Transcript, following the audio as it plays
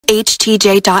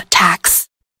HTJ.tax,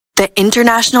 the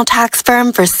international tax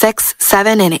firm for 6,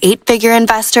 7, and 8-figure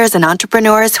investors and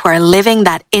entrepreneurs who are living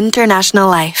that international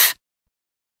life.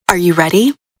 Are you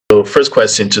ready? So first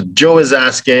question to Joe is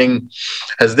asking,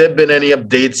 has there been any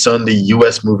updates on the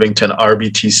U.S. moving to an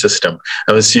RBT system?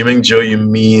 I'm assuming, Joe, you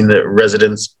mean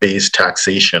residence-based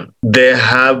taxation. There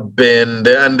have been,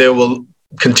 and there will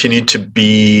continue to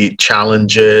be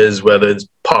challenges, whether it's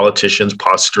politicians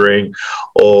posturing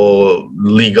or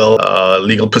legal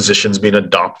positions being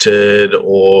adopted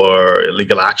or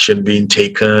legal action being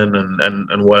taken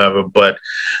and whatever. But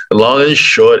the long and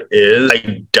short is,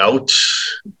 I doubt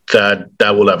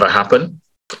that will ever happen.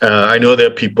 I know there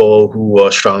are people who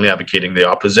are strongly advocating the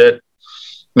opposite.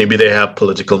 Maybe they have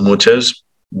political motives.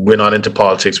 We're not into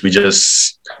politics. We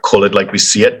just call it like we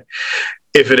see it.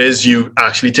 If it is, you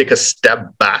actually take a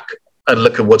step back and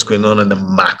look at what's going on the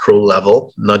macro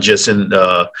level, not just in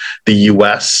the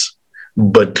US,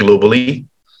 but globally.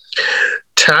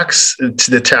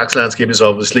 The tax landscape is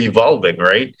obviously evolving,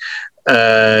 right?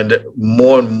 And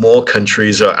more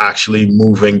countries are actually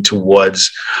moving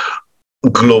towards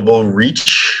global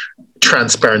reach.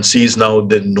 Transparency is now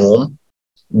the norm.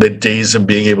 The days of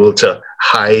being able to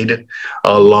hide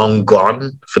are long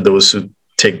gone for those who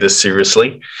take this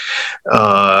seriously.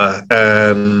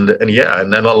 And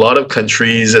then a lot of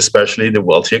countries, especially the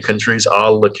wealthier countries,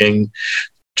 are looking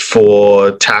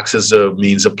for tax as a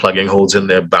means of plugging holes in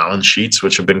their balance sheets,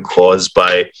 which have been caused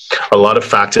by a lot of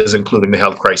factors, including the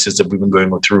health crisis that we've been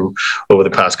going through over the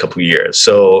past couple of years.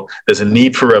 So there's a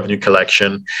need for revenue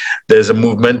collection. There's a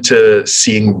movement to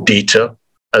seeing data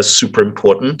as super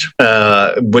important.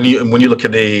 When you look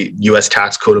at the U.S.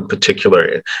 tax code in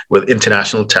particular, with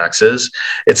international taxes,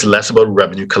 it's less about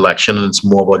revenue collection and it's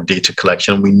more about data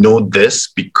collection. We know this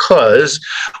because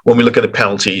when we look at the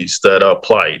penalties that are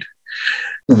applied,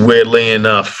 weirdly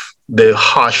enough, the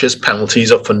harshest penalties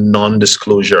are for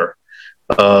non-disclosure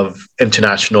of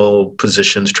international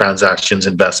positions, transactions,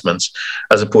 investments,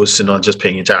 as opposed to not just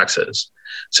paying your taxes.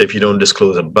 So if you don't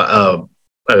disclose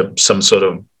some sort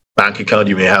of bank account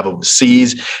you may have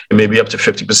overseas, it may be up to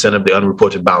 50% of the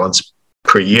unreported balance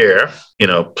per year,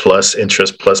 plus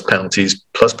interest, plus penalties,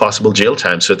 plus possible jail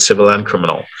time. So it's civil and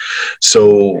criminal.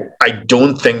 So I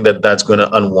don't think that that's going to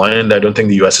unwind. I don't think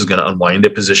the US is going to unwind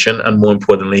their position. And more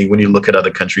importantly, when you look at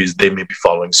other countries, they may be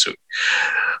following suit.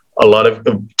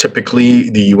 Typically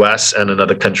the US and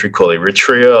another country called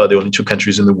Eritrea are the only two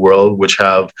countries in the world which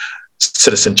have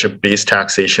citizenship-based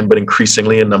taxation, but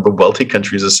increasingly a number of wealthy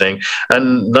countries are saying,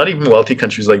 and not even wealthy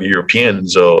countries like the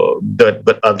Europeans,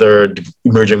 but other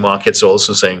emerging markets are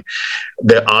also saying,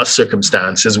 there are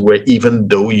circumstances where even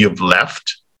though you've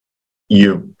left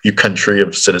your country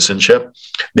of citizenship,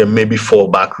 there may be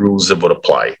fallback rules that would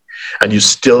apply, and you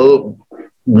still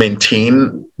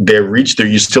maintain their reach.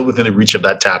 You're still within the reach of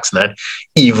that tax net,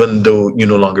 even though you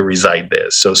no longer reside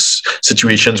there. So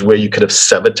situations where you could have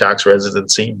severed tax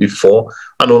residency before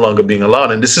are no longer being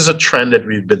allowed. And this is a trend that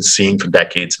we've been seeing for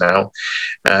decades now.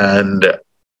 And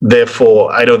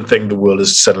therefore, I don't think the world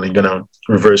is suddenly going to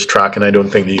reverse track, and I don't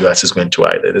think the US is going to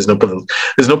either. There's no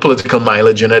political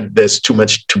mileage in it. There's too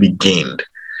much to be gained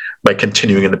by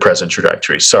continuing in the present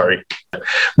trajectory. Sorry.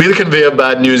 Be the conveyor of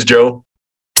bad news, Joe.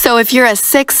 So if you're a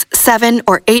 6, 7,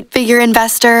 or 8-figure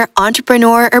investor,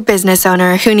 entrepreneur, or business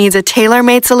owner who needs a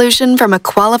tailor-made solution from a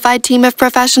qualified team of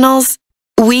professionals,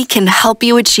 we can help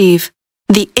you achieve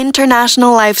the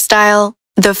international lifestyle,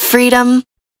 the freedom,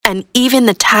 and even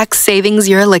the tax savings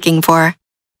you're looking for.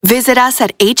 Visit us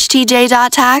at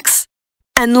htj.tax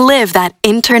and live that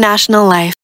international life.